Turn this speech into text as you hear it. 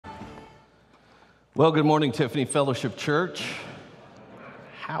Well, good morning, Tiffany Fellowship Church.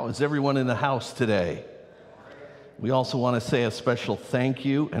 How is everyone in the house today? We also want to say a special thank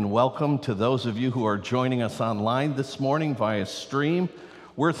you and welcome to those of you who are joining us online this morning via stream.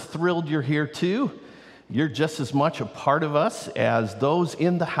 We're thrilled you're here too. You're just as much a part of us as those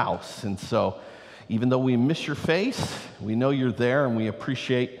in the house. And so, even though we miss your face, we know you're there and we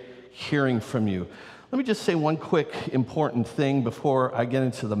appreciate hearing from you. Let me just say one quick important thing before I get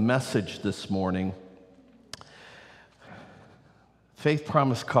into the message this morning. Faith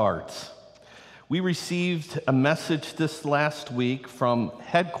Promise cards. We received a message this last week from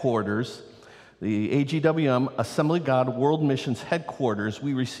headquarters, the AGWM, Assembly of God World Missions headquarters.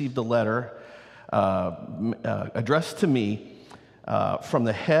 We received a letter addressed to me from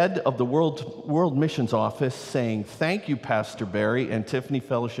the head of the World Missions Office saying, "Thank you, Pastor Barry and Tiffany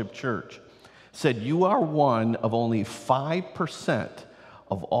Fellowship Church." Said, "You are one of only 5%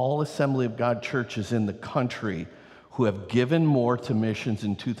 of all Assembly of God churches in the country who have given more to missions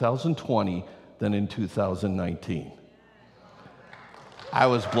in 2020 than in 2019. I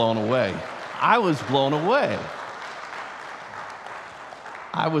was blown away. I was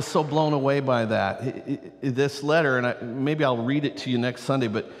so blown away by that. This letter, and maybe I'll read it to you next Sunday,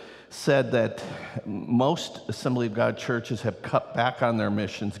 but said that most Assembly of God churches have cut back on their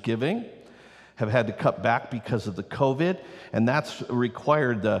missions giving, have had to cut back because of the COVID, and that's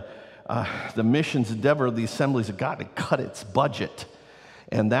required the missions endeavor of the Assemblies of God to cut its budget.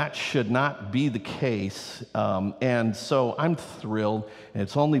 And that should not be the case. And so I'm thrilled, and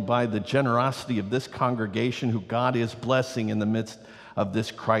it's only by the generosity of this congregation who God is blessing in the midst of this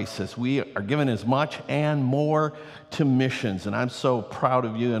crisis. We are giving as much and more to missions, and I'm so proud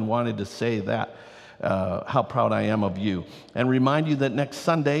of you and wanted to say that. How proud I am of you. And remind you that next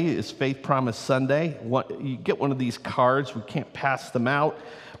Sunday is Faith Promise Sunday. You get one of these cards. We can't pass them out,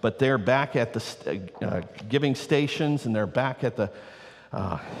 but they're back at the giving stations, and they're back at the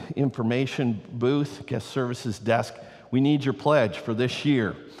information booth, guest services desk. We need your pledge for this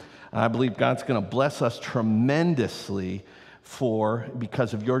year. I believe God's going to bless us tremendously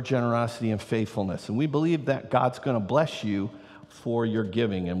because of your generosity and faithfulness. And we believe that God's going to bless you for your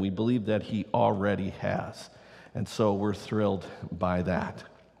giving, and we believe that he already has. And so we're thrilled by that.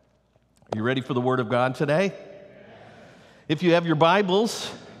 Are you ready for the Word of God today? If you have your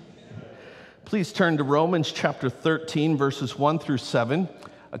Bibles, please turn to Romans chapter 13, verses 1 through 7.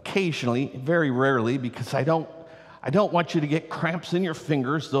 Occasionally, very rarely, because I don't want you to get cramps in your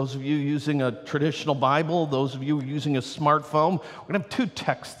fingers. Those of you using a traditional Bible, those of you using a smartphone, we're going to have two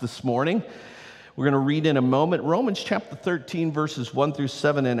texts this morning. We're going to read in a moment Romans chapter 13, verses 1 through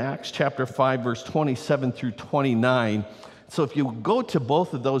 7, and Acts chapter 5, verse 27 through 29. So if you go to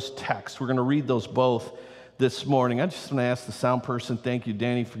both of those texts, we're going to read those both this morning. I just want to ask the sound person, thank you,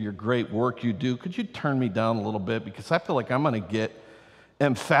 Danny, for your great work you do. Could you turn me down a little bit? Because I feel like I'm going to get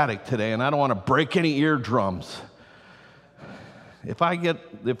emphatic today, and I don't want to break any eardrums. If I get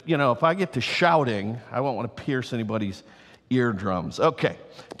to shouting, I won't want to pierce anybody's eardrums. Okay,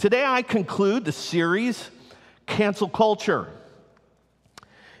 today I conclude the series, Cancel Culture.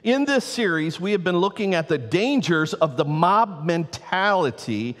 In this series, we have been looking at the dangers of the mob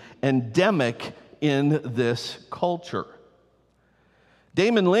mentality endemic in this culture.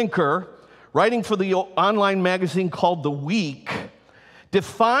 Damon Linker, writing for the online magazine called The Week,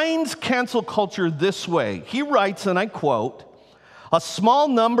 defines cancel culture this way. He writes, and I quote, "A small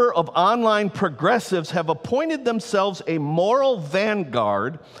number of online progressives have appointed themselves a moral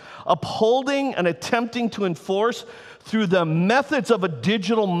vanguard, upholding and attempting to enforce through the methods of a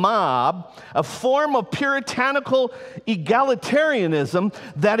digital mob a form of puritanical egalitarianism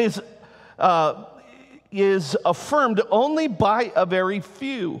that is affirmed only by a very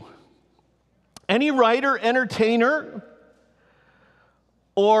few. Any writer, entertainer,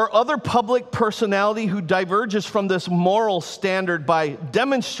 or other public personality who diverges from this moral standard by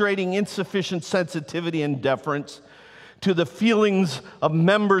demonstrating insufficient sensitivity and deference to the feelings of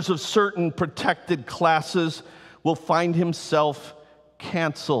members of certain protected classes will find himself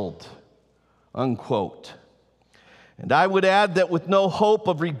canceled," unquote. And I would add that with no hope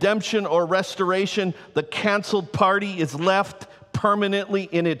of redemption or restoration, the canceled party is left permanently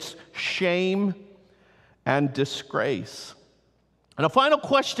in its shame and disgrace. And a final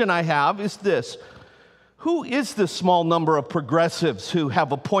question I have is this: who is this small number of progressives who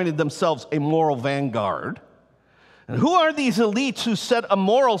have appointed themselves a moral vanguard? And who are these elites who set a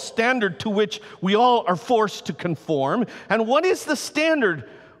moral standard to which we all are forced to conform? And what is the standard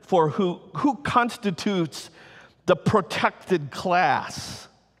for who constitutes the protected class?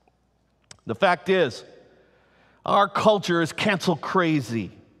 The fact is, our culture is cancel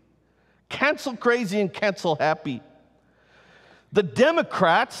crazy. cancel crazy and cancel happy. The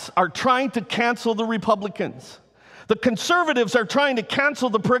Democrats are trying to cancel the Republicans. The conservatives are trying to cancel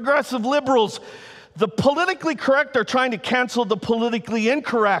the progressive liberals. The politically correct are trying to cancel the politically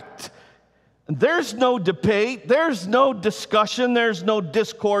incorrect. There's no debate, there's no discussion, there's no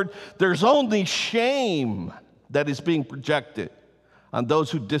discord, there's only shame that is being projected on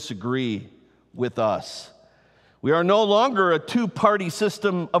those who disagree with us. We are no longer a two-party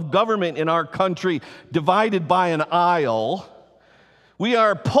system of government in our country divided by an aisle. We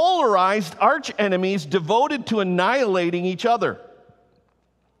are polarized arch-enemies devoted to annihilating each other.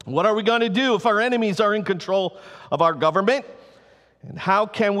 What are we going to do if our enemies are in control of our government? And how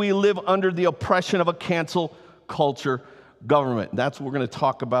can we live under the oppression of a cancel culture government? That's what we're going to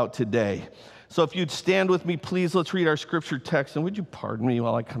talk about today. So if you'd stand with me, please, let's read our scripture text. And would you pardon me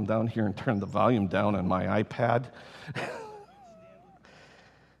while I come down here and turn the volume down on my iPad?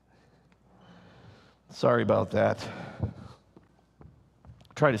 Sorry about that.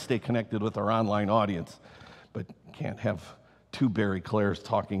 Try to stay connected with our online audience, but can't have two Barry Clairs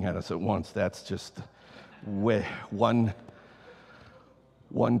talking at us at once. That's just one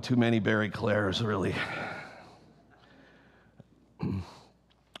too many Barry Clairs, really.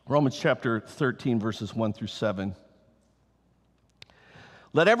 Romans chapter 13, verses 1 through 7.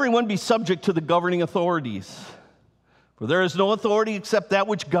 Let everyone be subject to the governing authorities, for there is no authority except that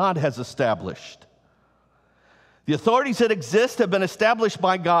which God has established. The authorities that exist have been established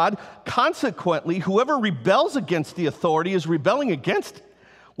by God. Consequently, whoever rebels against the authority is rebelling against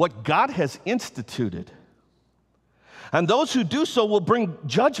what God has instituted. And those who do so will bring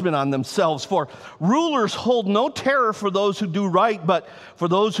judgment on themselves, for rulers hold no terror for those who do right, but for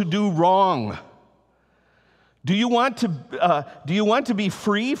those who do wrong. Do you want to be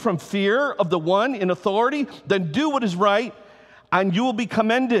free from fear of the one in authority? Then do what is right, and you will be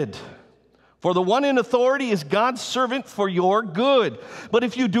commended. For the one in authority is God's servant for your good. But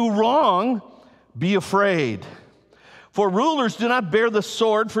if you do wrong, be afraid. For rulers do not bear the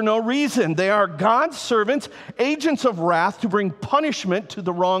sword for no reason. They are God's servants, agents of wrath to bring punishment to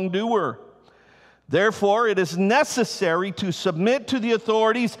the wrongdoer. Therefore, it is necessary to submit to the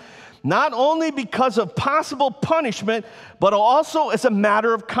authorities, not only because of possible punishment, but also as a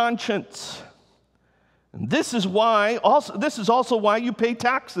matter of conscience. And this is also why you pay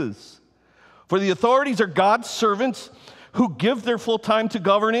taxes. For the authorities are God's servants who give their full time to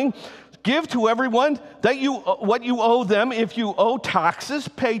governing. Give to everyone what you owe them. If you owe taxes,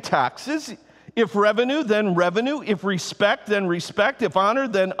 pay taxes. If revenue, then revenue. If respect, then respect. If honor,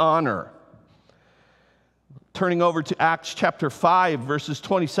 then honor. Turning over to Acts chapter 5, verses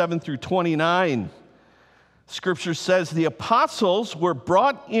 27 through 29. Scripture says, the apostles were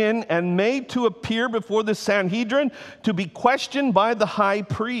brought in and made to appear before the Sanhedrin to be questioned by the high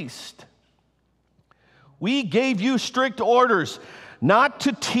priest. We gave you strict orders not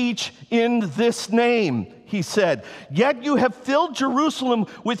to teach in this name, he said. Yet you have filled Jerusalem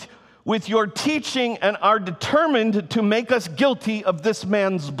with your teaching and are determined to make us guilty of this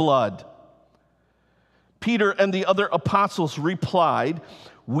man's blood. Peter and the other apostles replied,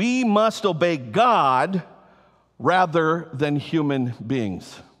 we must obey God rather than human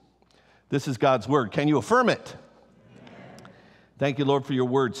beings. This is God's word. Can you affirm it? Thank you, Lord, for your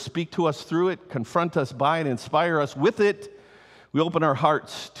word. Speak to us through it, confront us by it, inspire us with it. We open our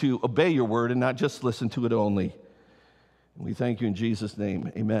hearts to obey your word and not just listen to it only. We thank you in Jesus'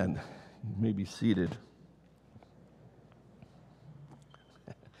 name. Amen. You may be seated.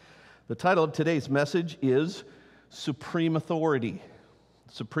 The title of today's message is Supreme Authority.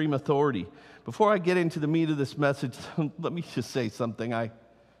 Supreme Authority. Before I get into the meat of this message, let me just say something. I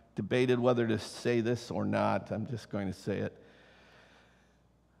debated whether to say this or not. I'm just going to say it.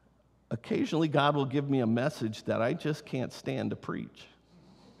 Occasionally, God will give me a message that I just can't stand to preach.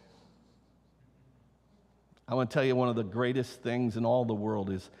 I want to tell you one of the greatest things in all the world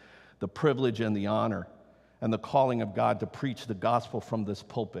is the privilege and the honor and the calling of God to preach the gospel from this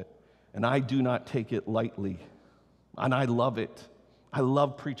pulpit. And I do not take it lightly. And I love it. I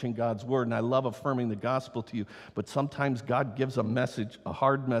love preaching God's word, and I love affirming the gospel to you. But sometimes God gives a message, a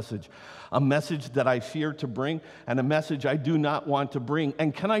hard message, a message that I fear to bring, and a message I do not want to bring.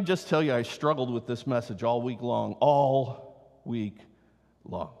 And can I just tell you, I struggled with this message all week long.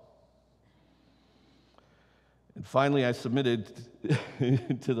 And finally, I submitted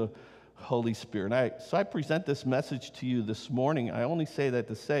to the Holy Spirit. So I present this message to you this morning. I only say that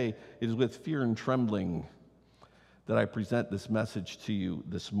to say it is with fear and trembling that I present this message to you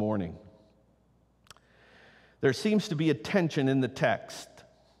this morning. There seems to be a tension in the text.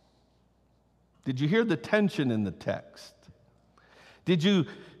 Did you hear the tension in the text? Did you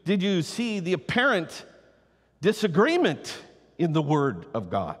did you see the apparent disagreement in the Word of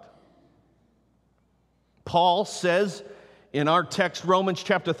God? Paul says in our text, Romans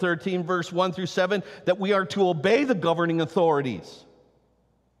chapter 13, verse 1 through 7, that we are to obey the governing authorities,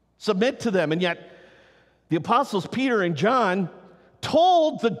 submit to them. And yet, the apostles Peter and John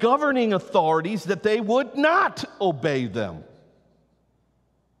told the governing authorities that they would not obey them.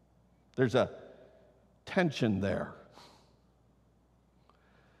 There's a tension there.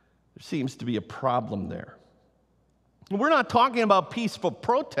 There seems to be a problem there. We're not talking about peaceful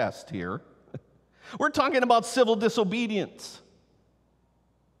protest here. We're talking about civil disobedience.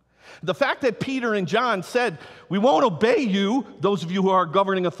 The fact that Peter and John said, we won't obey you, those of you who are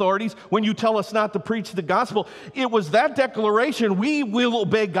governing authorities, when you tell us not to preach the gospel, it was that declaration, we will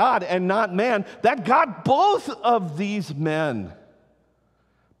obey God and not man, that got both of these men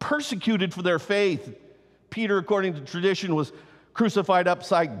persecuted for their faith. Peter, according to tradition, was crucified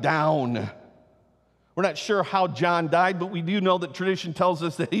upside down. We're not sure how John died, but we do know that tradition tells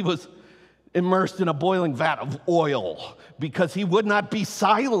us that he was immersed in a boiling vat of oil because he would not be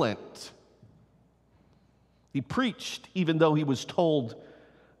silent. He preached even though he was told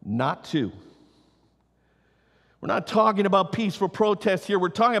not to. We're not talking about peaceful protest here. We're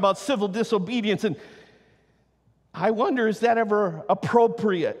talking about civil disobedience. And I wonder, is that ever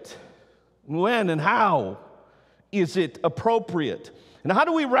appropriate? When and how is it appropriate? And how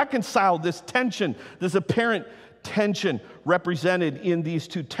do we reconcile this tension, this apparent tension represented in these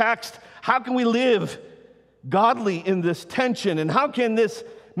two texts? How can we live godly in this tension? And how can this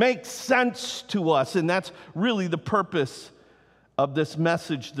make sense to us? And that's really the purpose of this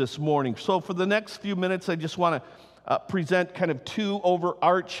message this morning. So for the next few minutes, I just want to present kind of two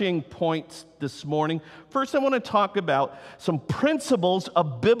overarching points this morning. First, I want to talk about some principles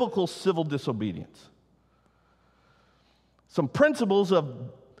of biblical civil disobedience. Some principles of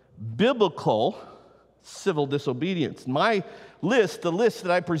biblical civil disobedience. My list, the list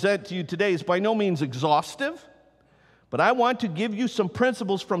that I present to you today, is by no means exhaustive, but I want to give you some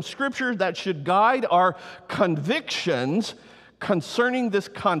principles from Scripture that should guide our convictions concerning this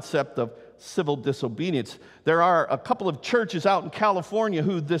concept of civil disobedience. There are a couple of churches out in California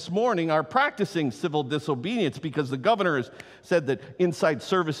who this morning are practicing civil disobedience because the governor has said that inside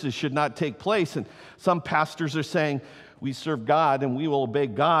services should not take place, and some pastors are saying, we serve God and we will obey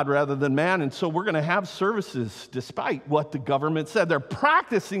God rather than man, and so we're going to have services despite what the government said. They're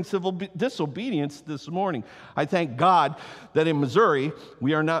practicing civil disobedience this morning. I thank God that in Missouri,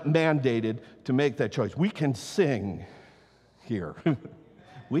 we are not mandated to make that choice. We can sing here.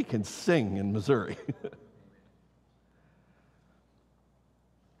 We can sing in Missouri.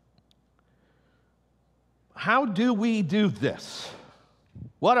 How do we do this?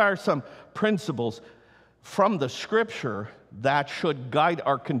 What are some principles from the Scripture that should guide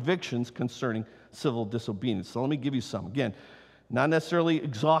our convictions concerning civil disobedience? So let me give you some. Again, not necessarily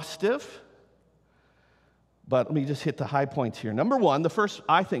exhaustive, but let me just hit the high points here. Number one, the first,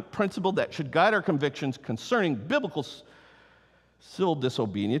 I think, principle that should guide our convictions concerning biblical civil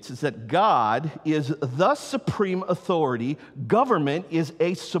disobedience is that God is the supreme authority. Government is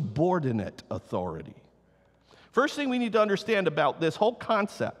a subordinate authority. First thing we need to understand about this whole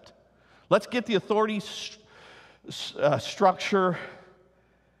concept, let's get the authority structure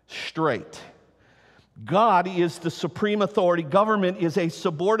straight. God is the supreme authority. Government is a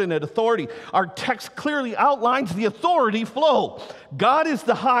subordinate authority. Our text clearly outlines the authority flow. God is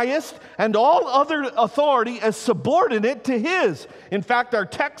the highest, and all other authority is subordinate to His. In fact, our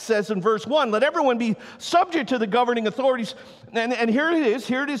text says in verse 1, let everyone be subject to the governing authorities. And here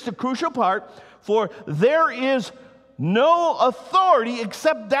it is the crucial part, for there is no authority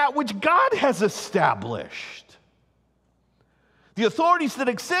except that which God has established. The authorities that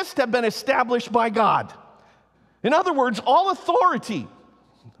exist have been established by God. In other words, all authority,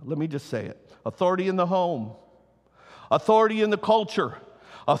 let me just say it, authority in the home, authority in the culture,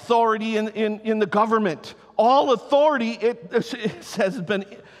 authority in the government, all authority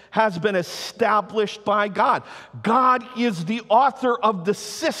has been established by God. God is the author of the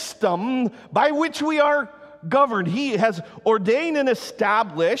system by which we are governed. He has ordained and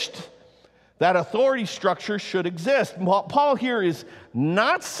established that authority structure should exist. Paul here is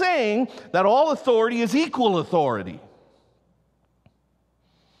not saying that all authority is equal authority.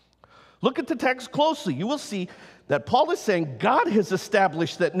 Look at the text closely. You will see that Paul is saying God has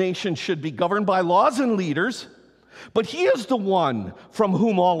established that nations should be governed by laws and leaders, but He is the one from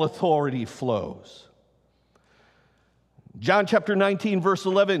whom all authority flows. John chapter 19, verse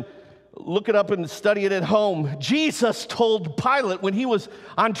 11, look it up and study it at home. Jesus told Pilate when he was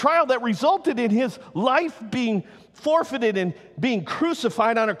on trial that resulted in his life being forfeited in being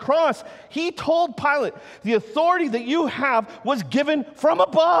crucified on a cross, he told Pilate, the authority that you have was given from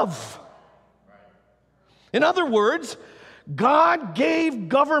above. In other words, God gave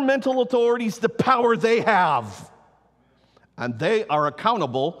governmental authorities the power they have, and they are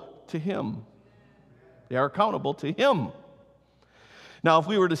accountable to him. They are accountable to him. Now, if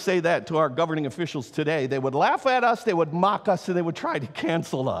we were to say that to our governing officials today, they would laugh at us, they would mock us, and they would try to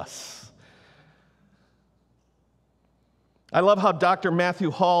cancel us. I love how Dr.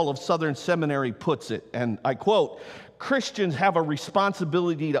 Matthew Hall of Southern Seminary puts it, and I quote, "Christians have a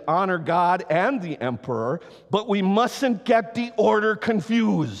responsibility to honor God and the emperor, but we mustn't get the order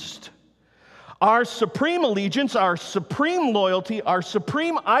confused. Our supreme allegiance, our supreme loyalty, our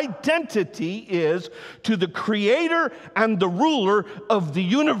supreme identity is to the creator and the ruler of the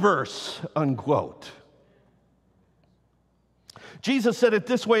universe," unquote. Jesus said it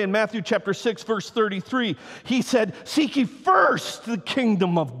this way in Matthew chapter 6, verse 33. He said, "Seek ye first the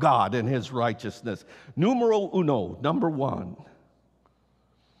kingdom of God and his righteousness." Numero uno, number one.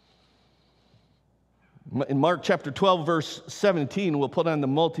 In Mark chapter 12, verse 17, we'll put on the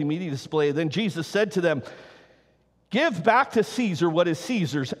multimedia display. Then Jesus said to them, "Give back to Caesar what is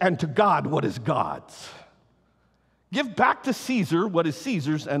Caesar's, and to God what is God's." Give back to Caesar what is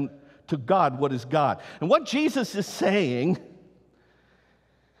Caesar's, and to God what is God. And what Jesus is saying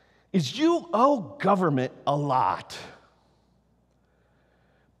is you owe government a lot,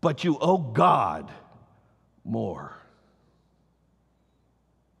 but you owe God more.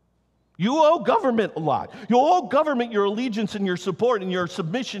 You owe government a lot. You owe government your allegiance and your support and your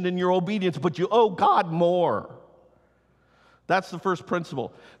submission and your obedience, but you owe God more. That's the first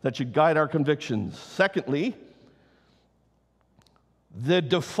principle that should guide our convictions. Secondly, the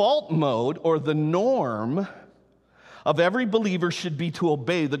default mode or the norm of every believer should be to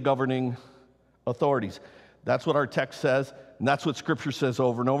obey the governing authorities. That's what our text says, and that's what Scripture says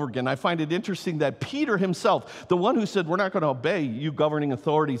over and over again. I find it interesting that Peter himself, the one who said, "We're not going to obey you governing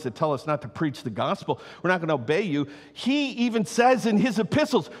authorities that tell us not to preach the gospel, we're not going to obey you," he even says in his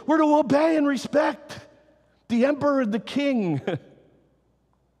epistles, we're to obey and respect the emperor and the king.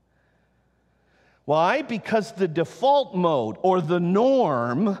 Why? Because the default mode or the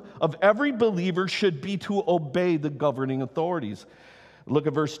norm of every believer should be to obey the governing authorities. Look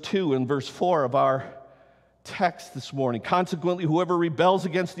at verse 2 and verse 4 of our text this morning. "Consequently, whoever rebels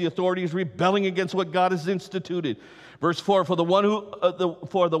against the authority is rebelling against what God has instituted." Verse 4, for the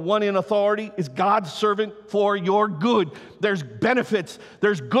one in authority is God's servant for your good. There's benefits,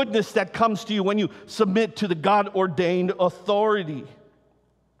 there's goodness that comes to you when you submit to the God-ordained authority.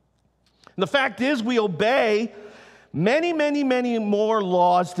 And the fact is, we obey many, many, many more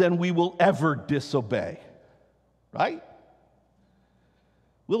laws than we will ever disobey. Right?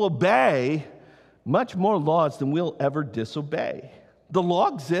 We'll obey much more laws than we'll ever disobey. The law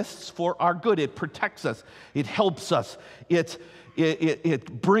exists for our good. It protects us. It helps us.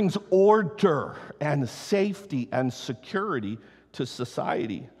 It brings order and safety and security to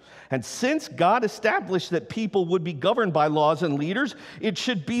society. And since God established that people would be governed by laws and leaders, it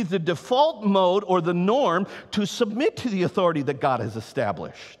should be the default mode or the norm to submit to the authority that God has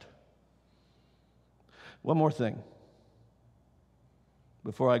established. One more thing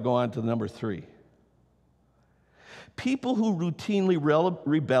before I go on to number 3. People who routinely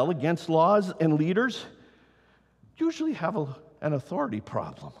rebel against laws and leaders usually have an authority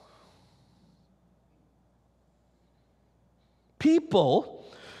problem. People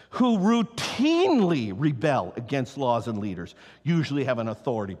who routinely rebel against laws and leaders usually have an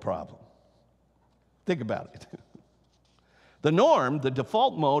authority problem. Think about it. The norm, the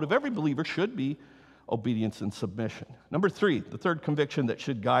default mode of every believer should be obedience and submission. Number 3, the third conviction that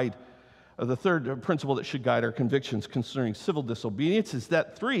should guide, the third principle that should guide our convictions concerning civil disobedience is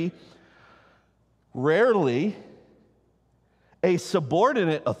that 3, rarely a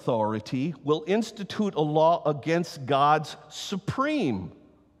subordinate authority will institute a law against God's supreme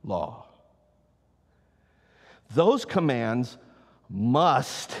law. Those commands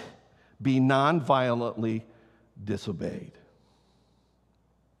must be nonviolently disobeyed.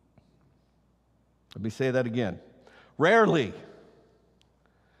 Let me say that again. Rarely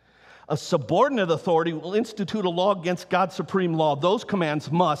a subordinate authority will institute a law against God's supreme law. Those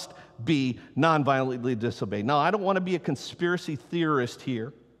commands must be nonviolently disobeyed. Now, I don't want to be a conspiracy theorist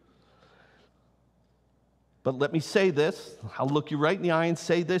here, but let me say this. I'll look you right in the eye and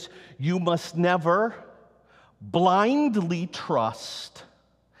say this. You must never blindly trust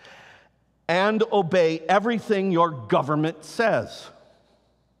and obey everything your government says.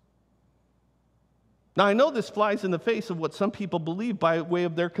 Now, I know this flies in the face of what some people believe by way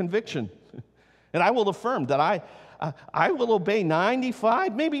of their conviction. And I will affirm that I will obey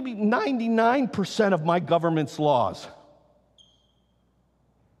 95, maybe 99% of my government's laws.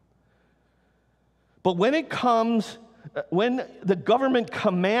 But when the government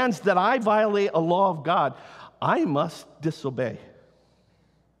commands that I violate a law of God, I must disobey.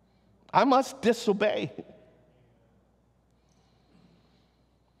 I must disobey.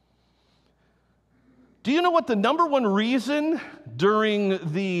 Do you know what the number one reason during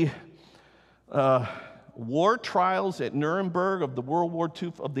the war trials at Nuremberg of the World War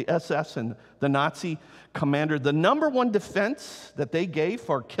II of the SS and the Nazi commander, the number one defense that they gave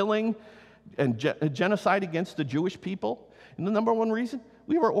for killing and genocide against the Jewish people? And the number one reason?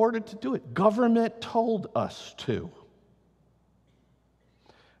 We were ordered to do it. Government told us to.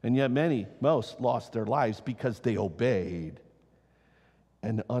 And yet most lost their lives because they obeyed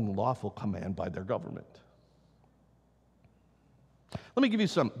an unlawful command by their government. Let me give you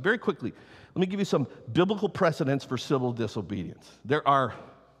some, very quickly, let me give you some biblical precedents for civil disobedience. There are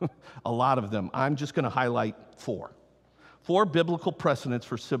a lot of them. I'm just going to highlight four. Four biblical precedents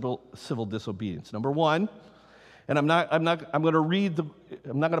for civil disobedience. Number one, and I'm going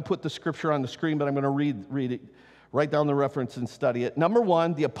to put the scripture on the screen, but I'm going to read it, write down the reference and study it. Number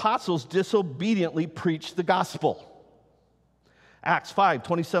one, the apostles disobediently preached the gospel. Acts 5,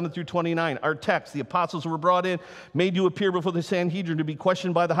 27 through 29, our text, the apostles were brought in, made you appear before the Sanhedrin to be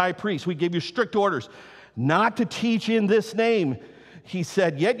questioned by the high priest. We gave you strict orders not to teach in this name. He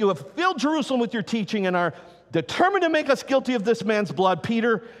said, yet you have filled Jerusalem with your teaching and are determined to make us guilty of this man's blood.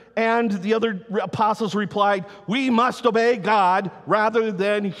 Peter and the other apostles replied, we must obey God rather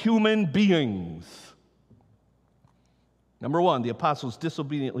than human beings. Number one, the apostles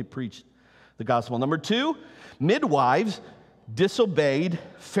disobediently preached the gospel. Number two, midwives disobeyed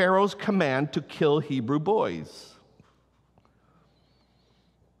Pharaoh's command to kill Hebrew boys.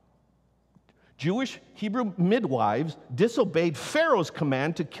 Jewish Hebrew midwives disobeyed Pharaoh's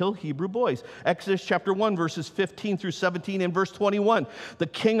command to kill Hebrew boys. Exodus chapter 1, verses 15 through 17 and verse 21. The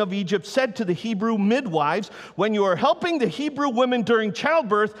king of Egypt said to the Hebrew midwives, when you are helping the Hebrew women during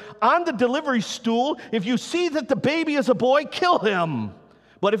childbirth on the delivery stool, if you see that the baby is a boy, kill him.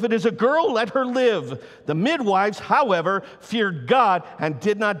 But if it is a girl, let her live. The midwives, however, feared God and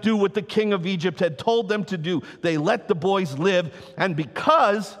did not do what the king of Egypt had told them to do. They let the boys live. And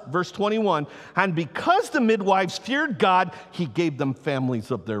because, verse 21, and because the midwives feared God, he gave them families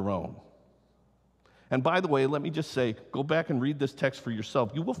of their own. And by the way, let me just say, go back and read this text for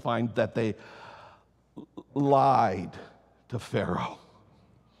yourself. You will find that they lied to Pharaoh.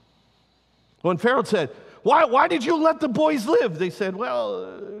 When Pharaoh said, why did you let the boys live? They said,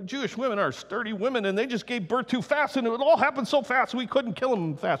 well, Jewish women are sturdy women, and they just gave birth too fast, and it all happened so fast we couldn't kill them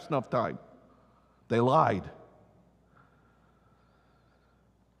in fast enough time. They lied.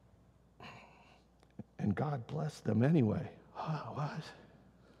 And God blessed them anyway. Oh, what?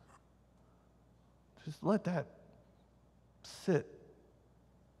 Just let that sit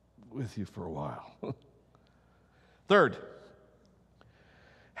with you for a while. Third,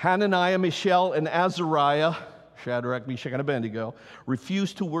 Hananiah, Mishael, and Azariah, Shadrach, Meshach, and Abednego,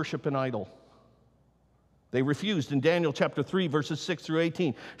 refused to worship an idol. They refused. In Daniel chapter 3, verses 6 through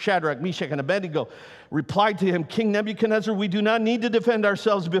 18, Shadrach, Meshach, and Abednego replied to him, King Nebuchadnezzar, we do not need to defend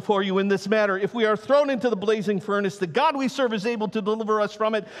ourselves before you in this matter. If we are thrown into the blazing furnace, the God we serve is able to deliver us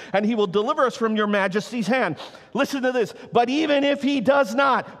from it, and he will deliver us from your majesty's hand. Listen to this. But even if he does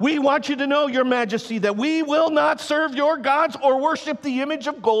not, we want you to know, your majesty, that we will not serve your gods or worship the image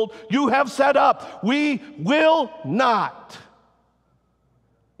of gold you have set up. We will not.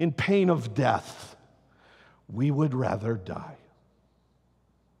 In pain of death, we would rather die.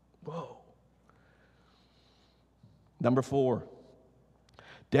 Whoa. Number 4,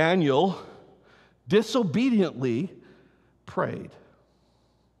 Daniel disobediently prayed.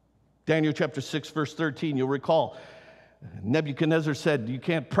 Daniel chapter 6, verse 13, you'll recall, Nebuchadnezzar said, you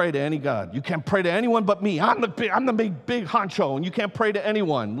can't pray to any god. You can't pray to anyone but me. I'm the big honcho, and you can't pray to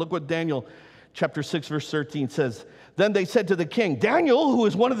anyone. Look what Daniel chapter 6, verse 13 says. Then they said to the king, Daniel, who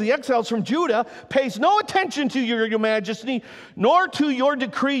is one of the exiles from Judah, pays no attention to your majesty, nor to your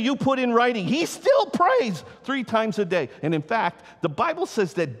decree you put in writing. He still prays 3 times a day. And in fact, the Bible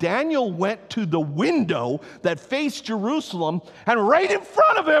says that Daniel went to the window that faced Jerusalem, and right in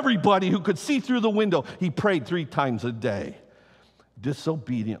front of everybody who could see through the window, he prayed 3 times a day.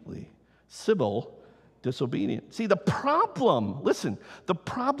 Disobediently. Civil disobedient. See, the problem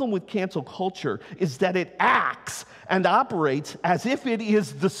with cancel culture is that it acts and operates as if it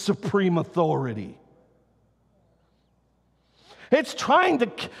is the supreme authority. It's trying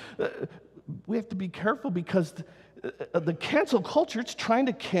to, we have to be careful because The cancel culture, it's trying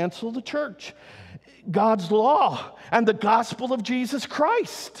to cancel the church, God's law, and the gospel of Jesus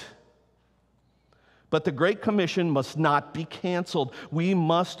Christ. But the Great Commission must not be canceled. We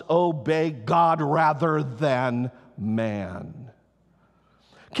must obey God rather than man.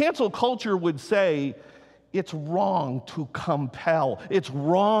 Cancel culture would say it's wrong to compel. It's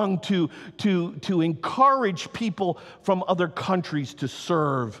wrong to encourage people from other countries to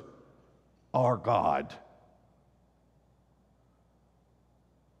serve our God.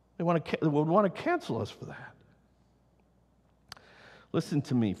 They would want to cancel us for that. Listen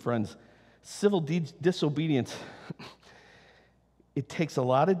to me, friends. Civil disobedience, it takes a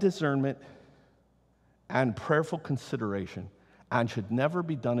lot of discernment and prayerful consideration and should never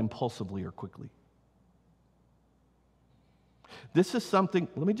be done impulsively or quickly. This is something,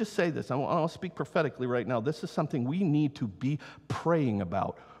 let me just say this, I want to speak prophetically right now. This is something we need to be praying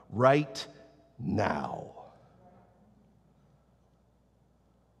about right now.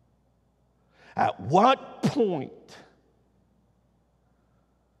 At what point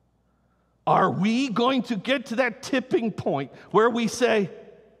are we going to get to that tipping point where we say,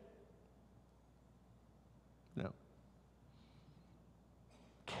 no,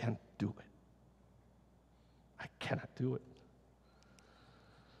 can't do it. I cannot do it.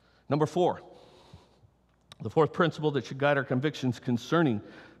 Number 4, the fourth principle that should guide our convictions concerning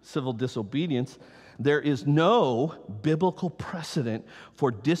civil disobedience: there is no biblical precedent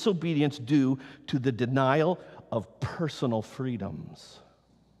for disobedience due to the denial of personal freedoms.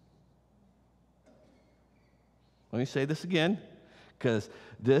 Let me say this again, because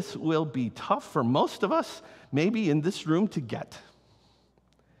this will be tough for most of us, maybe in this room, to get.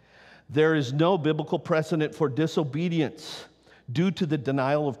 There is no biblical precedent for disobedience due to the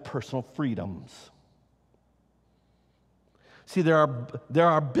denial of personal freedoms. See, there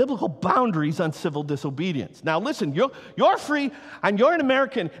are biblical boundaries on civil disobedience. Now, listen, you're free, and you're an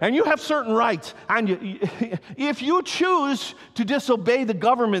American, and you have certain rights. And if you choose to disobey the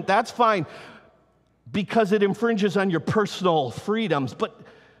government, that's fine, because it infringes on your personal freedoms. But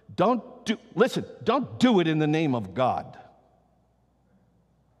don't do it in the name of God.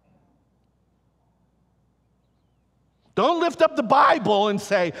 Don't lift up the Bible and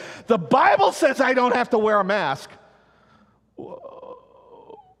say, the Bible says I don't have to wear a mask.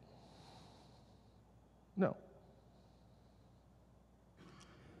 No.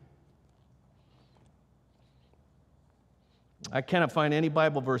 I cannot find any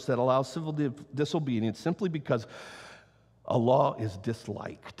Bible verse that allows civil disobedience simply because a law is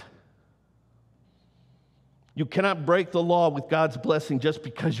disliked. You cannot break the law with God's blessing just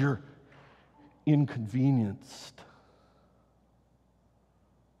because you're inconvenienced.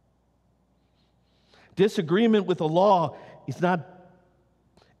 Disagreement with the law is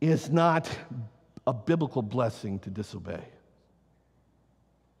not a biblical blessing to disobey.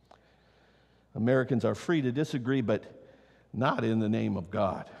 Americans are free to disagree, but not in the name of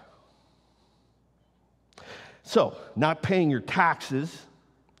God. So, not paying your taxes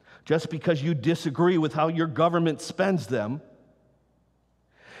just because you disagree with how your government spends them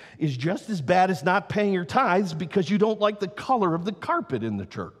is just as bad as not paying your tithes because you don't like the color of the carpet in the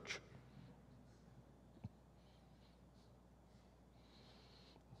church.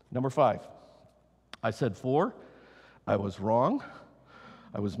 Number 5. I said 4. I was wrong.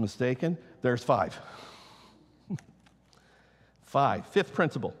 I was mistaken. There's 5. 5. Fifth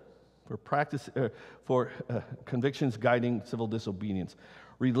principle for convictions guiding civil disobedience.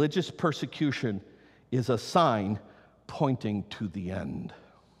 Religious persecution is a sign pointing to the end.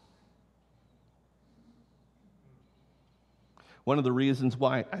 One of the reasons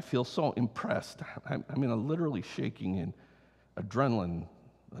why I feel so impressed, I'm literally shaking in adrenaline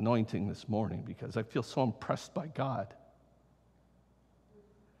anointing this morning because I feel so impressed by God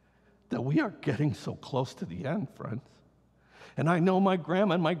that we are getting so close to the end, friends. And I know my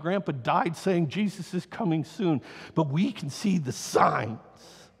grandma and my grandpa died saying Jesus is coming soon, but we can see the signs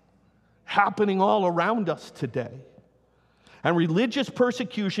happening all around us today. And religious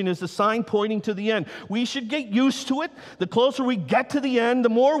persecution is a sign pointing to the end. We should get used to it. The closer we get to the end, the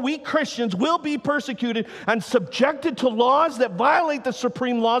more we Christians will be persecuted and subjected to laws that violate the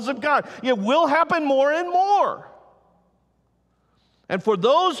supreme laws of God. It will happen more and more. And for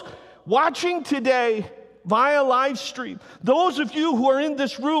those watching today via live stream, those of you who are in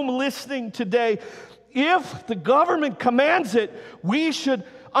this room listening today, if the government commands it, we should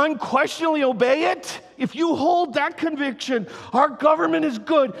unquestionably obey it. If you hold that conviction, our government is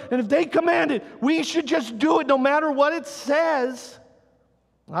good, and if they command it, we should just do it no matter what it says,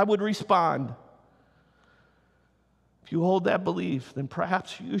 I would respond. If you hold that belief, then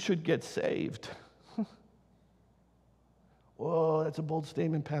perhaps you should get saved. Whoa, that's a bold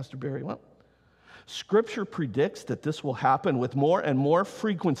statement, Pastor Barry. Well, Scripture predicts that this will happen with more and more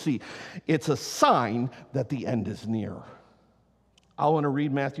frequency. It's a sign that the end is near. I want to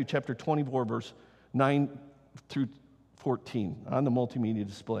read Matthew chapter 24, verse 9 through 14 on the multimedia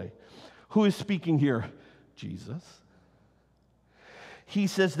display. Who is speaking here? Jesus. He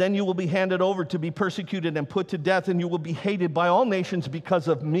says, then you will be handed over to be persecuted and put to death, and you will be hated by all nations because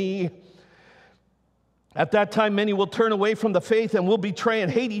of me. At that time, many will turn away from the faith and will betray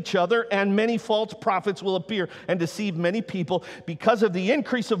and hate each other, and many false prophets will appear and deceive many people. Because of the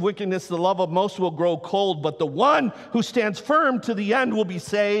increase of wickedness, the love of most will grow cold, but the one who stands firm to the end will be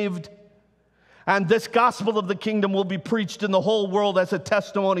saved. And this gospel of the kingdom will be preached in the whole world as a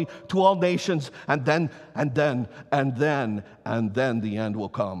testimony to all nations, and then the end will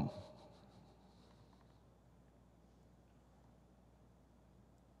come.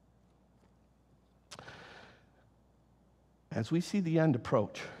 As we see the end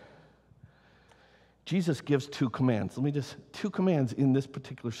approach, Jesus gives two commands. Two commands in this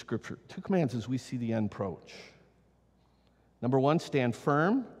particular scripture. Two commands as we see the end approach. Number one, stand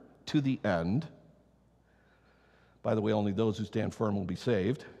firm to the end. By the way, only those who stand firm will be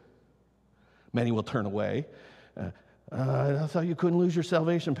saved. Many will turn away. I thought you couldn't lose your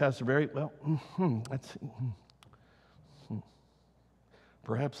salvation, Pastor Barry. Well,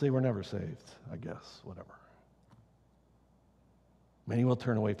 perhaps they were never saved, I guess, whatever. Many will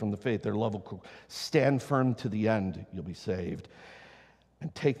turn away from the faith. Their love will stand firm to the end. You'll be saved.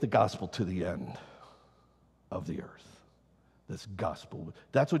 And take the gospel to the end of the earth. This gospel.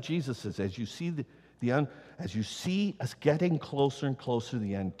 That's what Jesus says. As you see the end, as you see us getting closer and closer to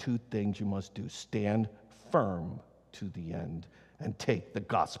the end, two things you must do. Stand firm to the end and take the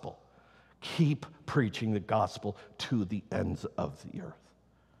gospel. Keep preaching the gospel to the ends of the earth.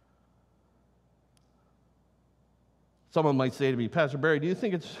 Someone might say to me, Pastor Barry, do you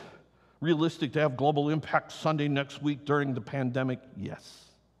think it's realistic to have Global Impact Sunday next week during the pandemic? Yes.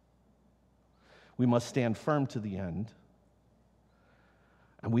 We must stand firm to the end,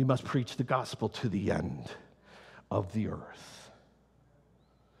 and we must preach the gospel to the end of the earth.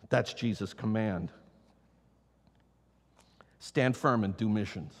 That's Jesus' command. Stand firm and do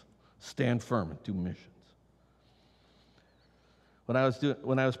missions. Stand firm and do missions. When I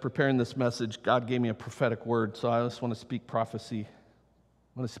was preparing this message, God gave me a prophetic word, so I just want to speak prophecy.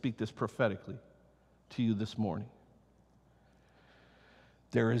 I want to speak this prophetically to you this morning.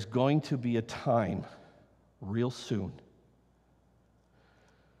 There is going to be a time real soon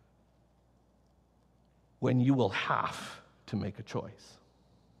when you will have to make a choice.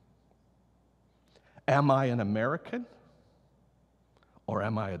 Am I an American or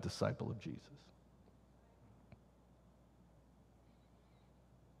am I a disciple of Jesus?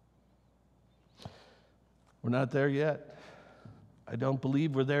 We're not there yet. I don't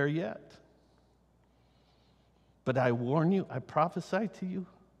believe we're there yet. But I warn you, I prophesy to you,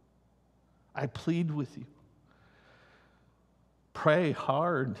 I plead with you. Pray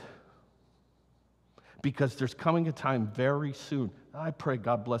hard, because there's coming a time very soon. I pray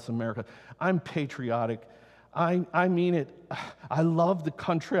God bless America. I'm patriotic. I mean it. I love the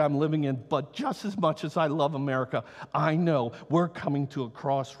country I'm living in, but just as much as I love America, I know we're coming to a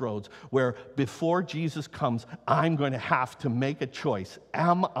crossroads where before Jesus comes, I'm going to have to make a choice.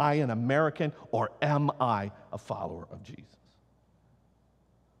 Am I an American or am I a follower of Jesus?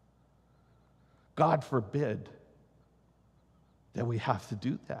 God forbid that we have to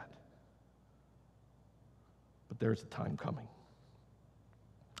do that. But there's a time coming.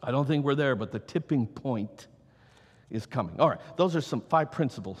 I don't think we're there, but the tipping point is coming. All right, those are some 5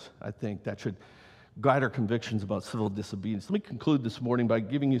 principles, I think, that should guide our convictions about civil disobedience. Let me conclude this morning by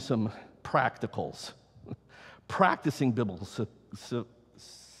giving you some practicals. Practicing biblical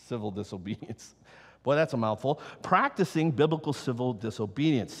civil disobedience. Boy, that's a mouthful. Practicing biblical civil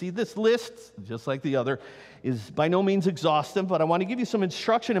disobedience. See, this list, just like the other, is by no means exhaustive, but I want to give you some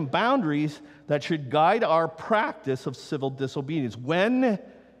instruction and boundaries that should guide our practice of civil disobedience when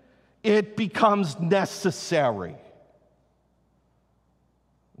it becomes necessary.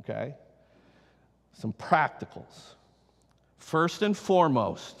 Okay? Some practicals. First and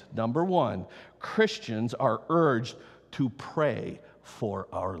foremost, number 1, Christians are urged to pray for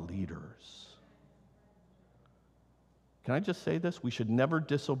our leaders. Can I just say this? We should never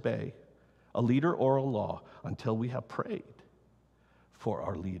disobey a leader or a law until we have prayed for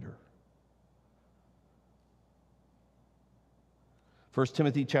our leader. 1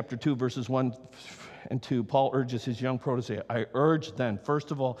 Timothy chapter 2, verses 1 and 2, Paul urges his young protege, I urge then,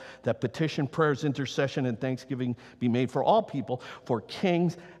 first of all, that petition, prayers, intercession, and thanksgiving be made for all people, for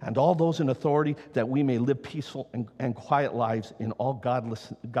kings and all those in authority, that we may live peaceful and quiet lives in all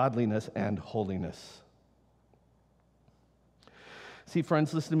godliness and holiness. See,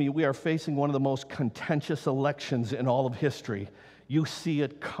 friends, listen to me. We are facing one of the most contentious elections in all of history. You see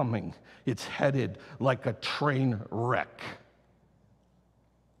it coming. It's headed like a train wreck.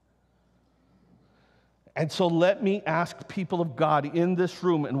 And so let me ask people of God in this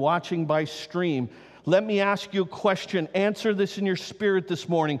room and watching by stream, let me ask you a question. Answer this in your spirit this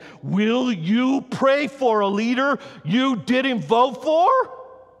morning. Will you pray for a leader you didn't vote for?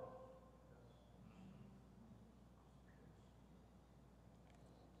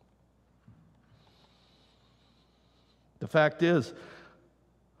 The fact is,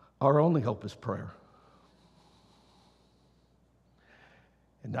 our only hope is prayer.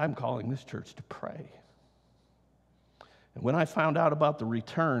 And I'm calling this church to pray. And when I found out about the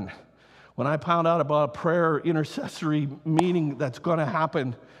return, when I found out about a prayer intercessory meeting that's going to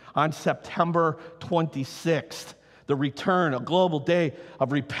happen on September 26th, the return, a global day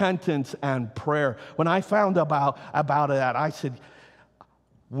of repentance and prayer, when I found about that, I said,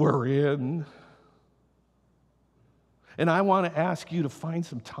 we're in. And I want to ask you to find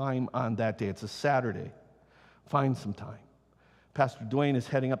some time on that day. It's a Saturday. Find some time. Pastor Dwayne is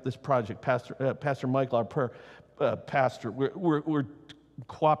heading up this project. Pastor Michael, our prayer pastor, we're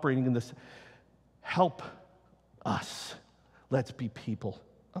cooperating in this. Help us. Let's be people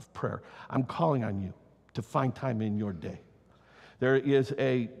of prayer. I'm calling on you to find time in your day. There is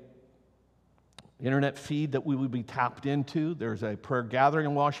a internet feed that we will be tapped into. There's a prayer gathering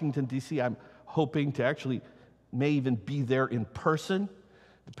in Washington, D.C. I'm hoping to actually may even be there in person,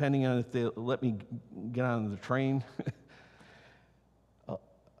 depending on if they let me get on the train.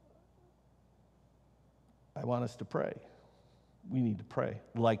 I want us to pray. We need to pray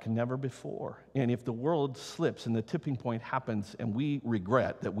like never before. And if the world slips and the tipping point happens and we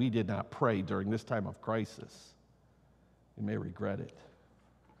regret that we did not pray during this time of crisis, we may regret it.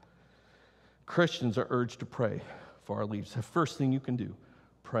 Christians are urged to pray for our leaders. The first thing you can do,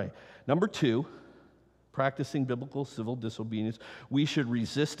 pray. Number two, practicing biblical civil disobedience. We should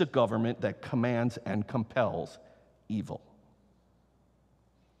resist a government that commands and compels evil.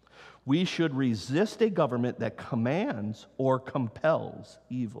 We should resist a government that commands or compels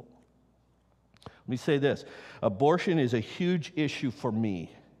evil. Let me say this. Abortion is a huge issue for me.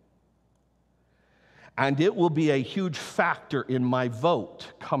 And it will be a huge factor in my vote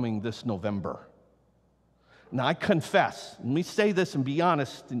coming this November. Now, I confess, let me say this and be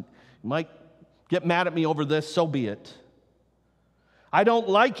honest, and you might get mad at me over this, so be it. I don't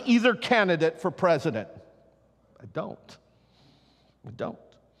like either candidate for president. I don't.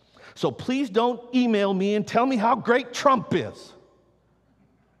 So please don't email me and tell me how great Trump is.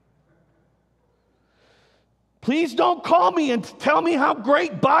 Please don't call me and tell me how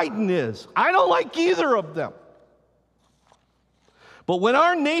great Biden is. I don't like either of them. But when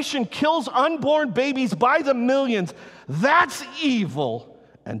our nation kills unborn babies by the millions, that's evil,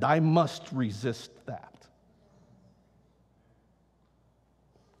 and I must resist that.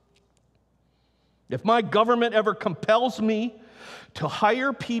 If my government ever compels me to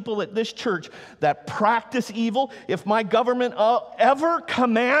hire people at this church that practice evil, if my government ever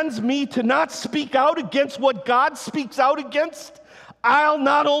commands me to not speak out against what God speaks out against, I'll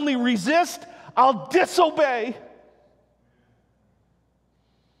not only resist, I'll disobey.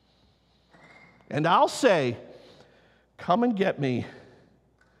 And I'll say, come and get me,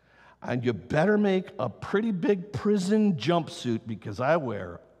 and you better make a pretty big prison jumpsuit because I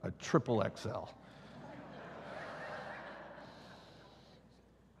wear a triple XL.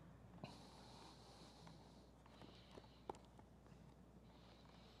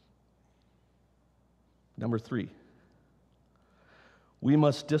 Number three, we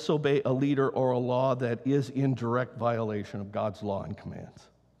must disobey a leader or a law that is in direct violation of God's law and commands.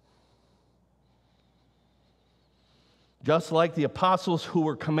 Just like the apostles who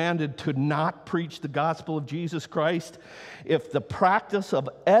were commanded to not preach the gospel of Jesus Christ, if the practice of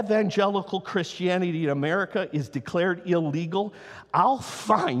evangelical Christianity in America is declared illegal, I'll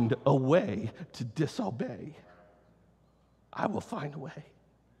find a way to disobey. I will find a way.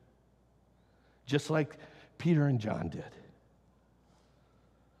 Just like Peter and John did.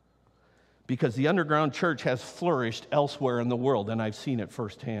 Because the underground church has flourished elsewhere in the world, and I've seen it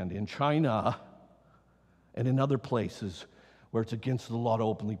firsthand in China and in other places where it's against the law to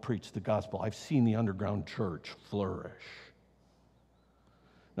openly preach the gospel. I've seen the underground church flourish.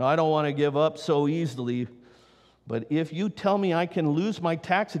 Now, I don't want to give up so easily, But if you tell me I can lose my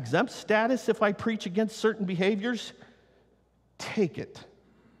tax-exempt status if I preach against certain behaviors, take it.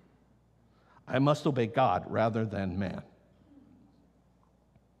 I must obey God rather than man.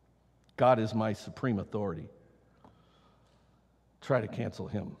 God is my supreme authority. Try to cancel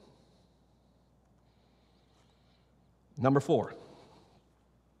him. Number 4.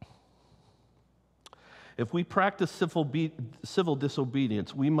 If we practice civil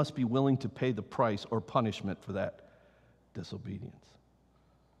disobedience, we must be willing to pay the price or punishment for that disobedience.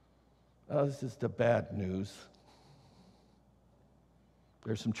 Oh, this is the bad news.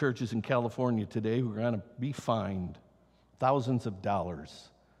 There's some churches in California today who are going to be fined thousands of dollars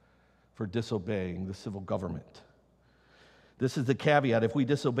for disobeying the civil government. This is the caveat. If we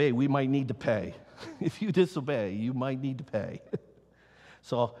disobey, we might need to pay. If you disobey, you might need to pay.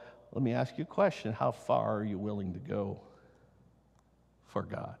 So let me ask you a question. How far are you willing to go for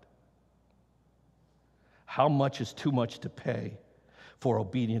God? How much is too much to pay for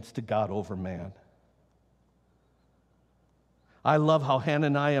obedience to God over man? I love how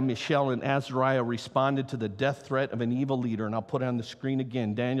Hananiah, Mishael, and Azariah responded to the death threat of an evil leader. And I'll put it on the screen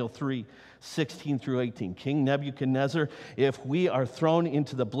again, Daniel 3:16 through 18. King Nebuchadnezzar, if we are thrown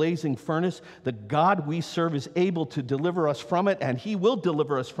into the blazing furnace, the God we serve is able to deliver us from it, and he will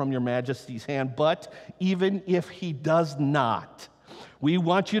deliver us from your majesty's hand. But even if he does not, we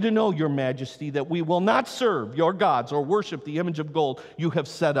want you to know, your majesty, that we will not serve your gods or worship the image of gold you have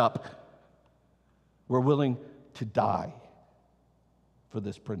set up. We're willing to die for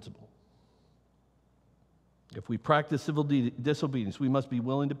this principle. If we practice civil disobedience, we must be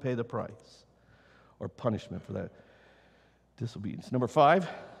willing to pay the price or punishment for that disobedience. Number 5,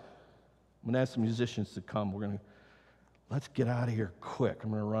 I'm going to ask the musicians to come. Let's get out of here quick. I'm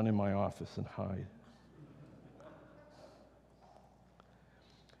going to run in my office and hide.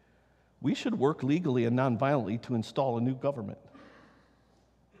 We should work legally and nonviolently to install a new government.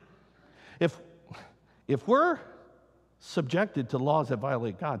 If we're subjected to laws that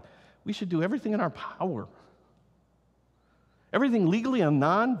violate God, we should do everything in our power, everything legally and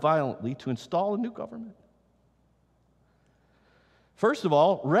non-violently, to install a new government. First of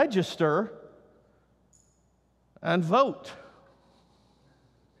all, register and vote.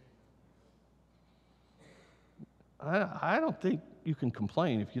 I don't think you can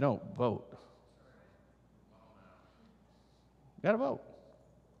complain if you don't vote. You got to vote.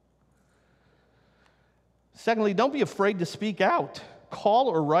 Secondly, don't be afraid to speak out. Call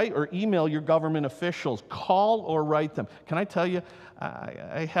or write or email your government officials. Call or write them. Can I tell you,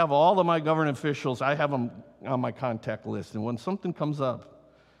 I have all of my government officials, I have them on my contact list. And when something comes up,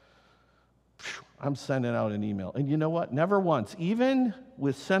 I'm sending out an email. And you know what? Never once, even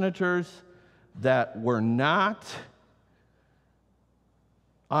with senators that were not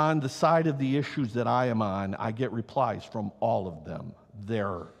on the side of the issues that I am on, I get replies from all of them.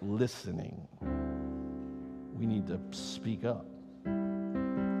 They're listening. We need to speak up.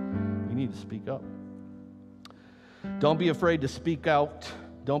 We need to speak up. Don't be afraid to speak out.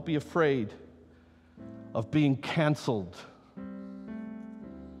 Don't be afraid of being canceled.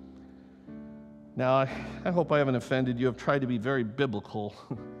 Now, I hope I haven't offended you. I've tried to be very biblical.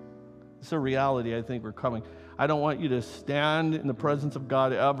 It's a reality I think we're coming. I don't want you to stand in the presence of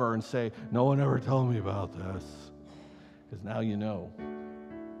God ever and say, no one ever told me about this. Because now you know.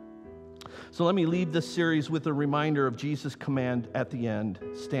 So let me leave this series with a reminder of Jesus' command at the end.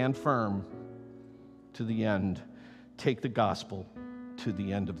 Stand firm to the end. Take the gospel to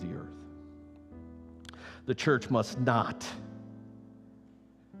the end of the earth. The church must not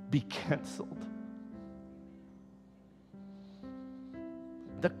be canceled.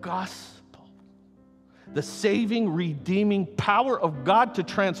 The gospel, the saving, redeeming power of God to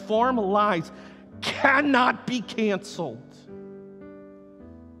transform lives, cannot be canceled.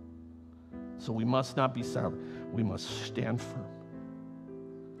 So we must not be silent. We must stand firm.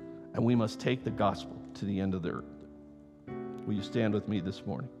 And we must take the gospel to the end of the earth. Will you stand with me this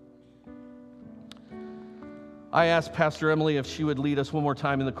morning? I asked Pastor Emily if she would lead us one more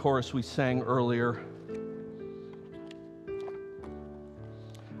time in the chorus we sang earlier.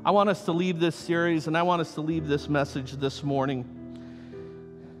 I want us to leave this series, and I want us to leave this message this morning.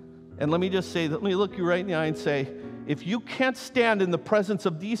 And let me just say, let me look you right in the eye and say, if you can't stand in the presence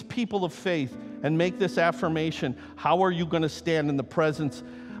of these people of faith and make this affirmation, how are you going to stand in the presence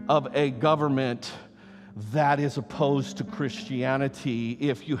of a government that is opposed to Christianity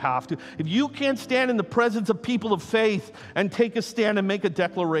if you have to? If you can't stand in the presence of people of faith and take a stand and make a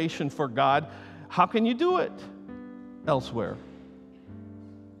declaration for God, how can you do it elsewhere?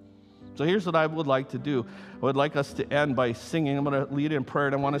 So here's what I would like to do. I would like us to end by singing. I'm going to lead in prayer,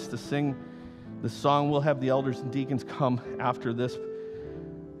 and I want us to sing The song will have the elders and deacons come after this.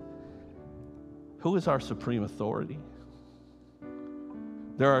 Who is our supreme authority?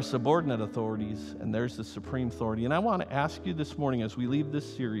 There are subordinate authorities, and there's the supreme authority. And I want to ask you this morning as we leave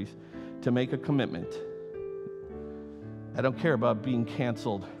this series to make a commitment. I don't care about being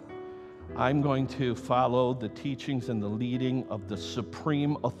canceled. I'm going to follow the teachings and the leading of the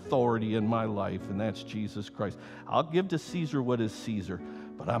supreme authority in my life, and that's Jesus Christ. I'll give to Caesar what is Caesar,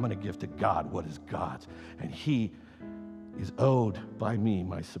 but I'm going to give to God what is God's. And he is owed by me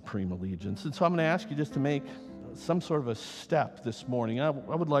my supreme allegiance. And so I'm going to ask you just to make some sort of a step this morning. I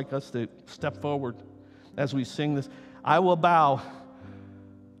would like us to step forward as we sing this. I will bow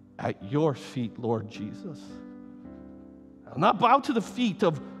at your feet, Lord Jesus. I'll not bow to the feet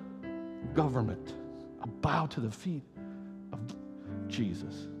of government. I'll bow to the feet of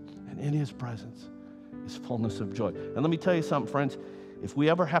Jesus. And in his presence is fullness of joy. And let me tell you something, friends. If we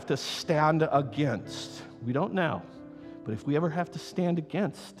ever have to stand against, we don't now, but if we ever have to stand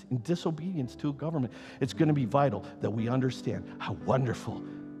against in disobedience to a government, it's going to be vital that we understand how wonderful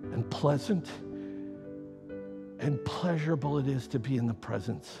and pleasant and pleasurable it is to be in the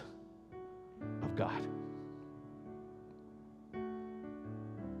presence of God.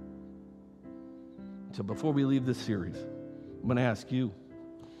 So before we leave this series, I'm going to ask you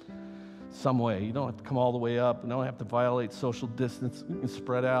some way. You don't have to come all the way up. You don't have to violate social distance. You can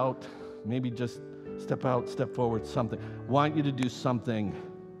spread out. Maybe just step out, step forward, something. I want you to do something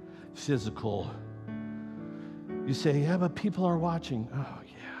physical. You say, yeah, but people are watching. Oh,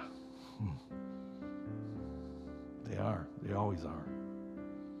 yeah. They are. They always are.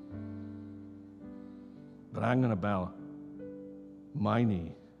 But I'm going to bow my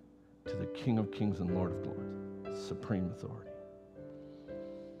knee to the King of Kings and Lord of Lords, supreme authority.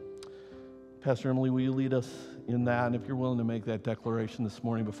 Pastor Emily, will you lead us in that? And if you're willing to make that declaration this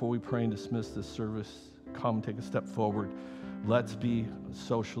morning before we pray and dismiss this service, come take a step forward. Let's be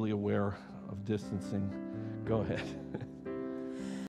socially aware of distancing. Go ahead.